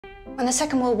When the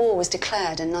Second World War was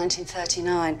declared in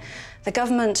 1939, the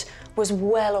government was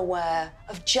well aware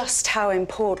of just how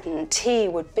important tea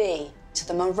would be to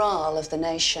the morale of the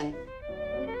nation.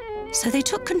 So they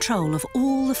took control of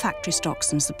all the factory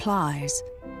stocks and supplies.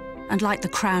 And like the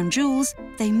crown jewels,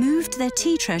 they moved their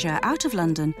tea treasure out of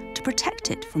London to protect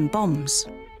it from bombs.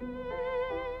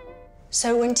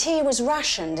 So when tea was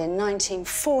rationed in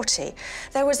 1940,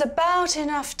 there was about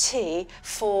enough tea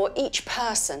for each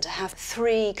person to have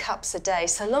 3 cups a day,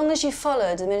 so long as you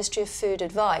followed the Ministry of Food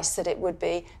advice that it would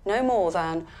be no more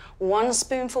than 1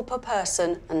 spoonful per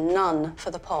person and none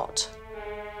for the pot.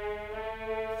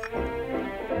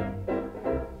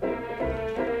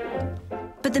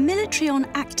 But the military on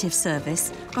active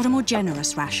service got a more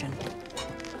generous ration.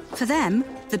 For them,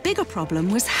 the bigger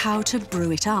problem was how to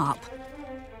brew it up.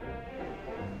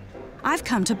 I've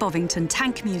come to Bovington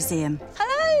Tank Museum.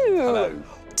 Hello! Hello.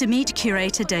 To meet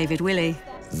curator David WWII.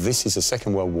 This is a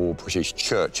Second World War British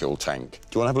Churchill tank.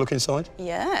 Do you want to have a look inside?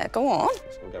 Yeah, go on. So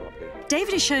we'll go up here.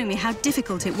 David is showing me how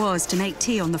difficult it was to make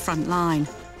tea on the front line.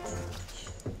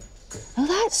 Oh,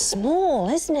 that's small,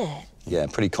 isn't it? Yeah,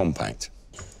 pretty compact.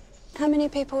 How many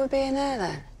people would be in there,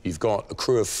 then? You've got a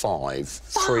crew of 5,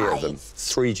 3 of them.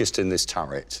 3 just in this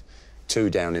turret,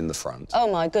 2 down in the front.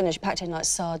 Oh, my goodness, you packed in like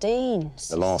sardines.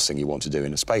 The last thing you want to do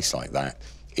in a space like that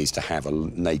is to have a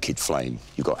naked flame.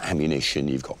 You've got ammunition,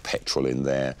 you've got petrol in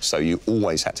there, so you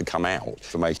always had to come out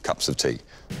to make cups of tea.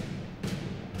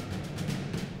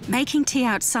 Making tea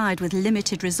outside with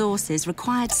limited resources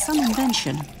required some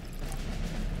invention.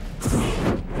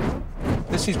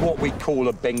 This is what we call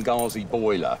a Benghazi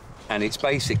boiler, and it's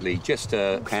basically just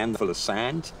a can full of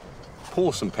sand,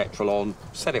 pour some petrol on,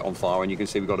 set it on fire, and you can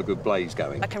see we've got a good blaze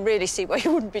going. I can really see why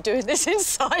you wouldn't be doing this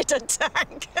inside a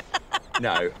tank.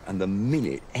 No, and the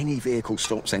minute any vehicle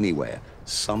stops anywhere,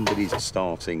 somebody's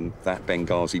starting that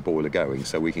Benghazi boiler going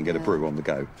so we can get a brew on the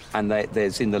go. And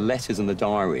there's in the letters and the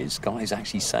diaries, guys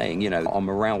actually saying, you know, our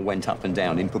morale went up and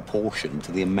down in proportion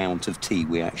to the amount of tea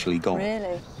we actually got.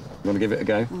 Really? You want to give it a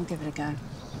go? I'll give it a go.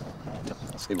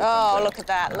 See what Oh, comes out. look at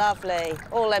that, lovely.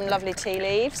 All them lovely tea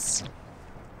leaves.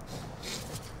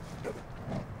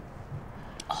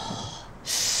 Oh,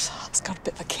 it's got a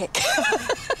bit of a kick.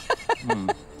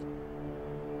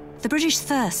 The British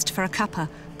thirst for a cuppa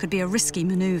could be a risky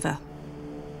manoeuvre.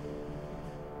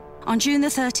 On June the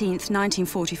 13th,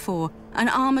 1944, an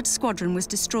armoured squadron was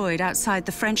destroyed outside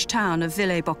the French town of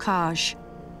Villers-Bocage.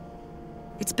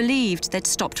 It's believed they'd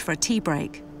stopped for a tea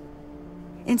break.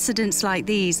 Incidents like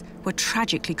these were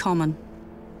tragically common.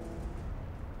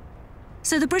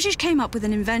 So the British came up with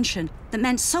an invention that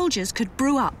meant soldiers could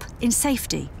brew up in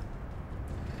safety.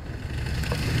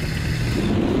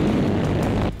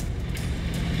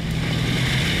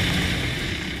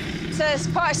 So there's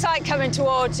quite a sight coming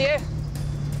towards you.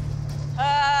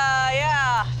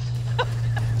 Yeah.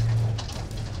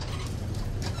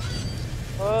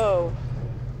 Whoa.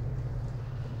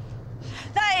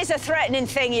 That is a threatening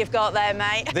thing you've got there,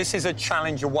 mate. This is a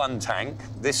Challenger 1 tank.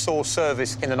 This saw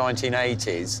service in the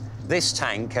 1980s. This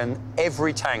tank and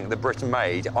every tank that Britain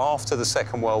made after the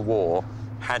Second World War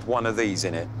had one of these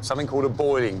in it, something called a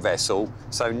boiling vessel.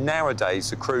 So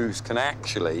nowadays, the crews can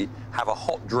actually have a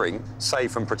hot drink,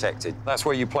 safe and protected. That's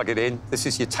where you plug it in. This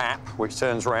is your tap, which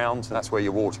turns round, and that's where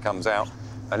your water comes out.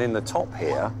 And in the top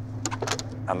here,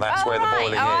 and that's where the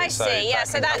boiling I is. see, yeah,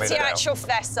 so that's your actual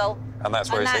vessel. And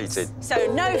that's where it's heated.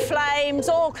 So no flames,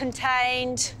 all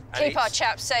contained. And Keep our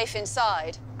chaps safe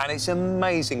inside. And it's an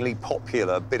amazingly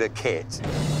popular bit of kit.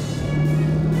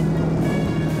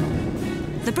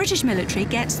 The British military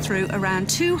gets through around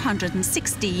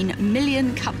 216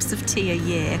 million cups of tea a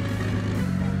year.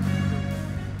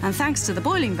 And thanks to the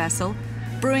boiling vessel,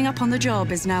 brewing up on the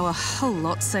job is now a whole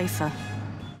lot safer.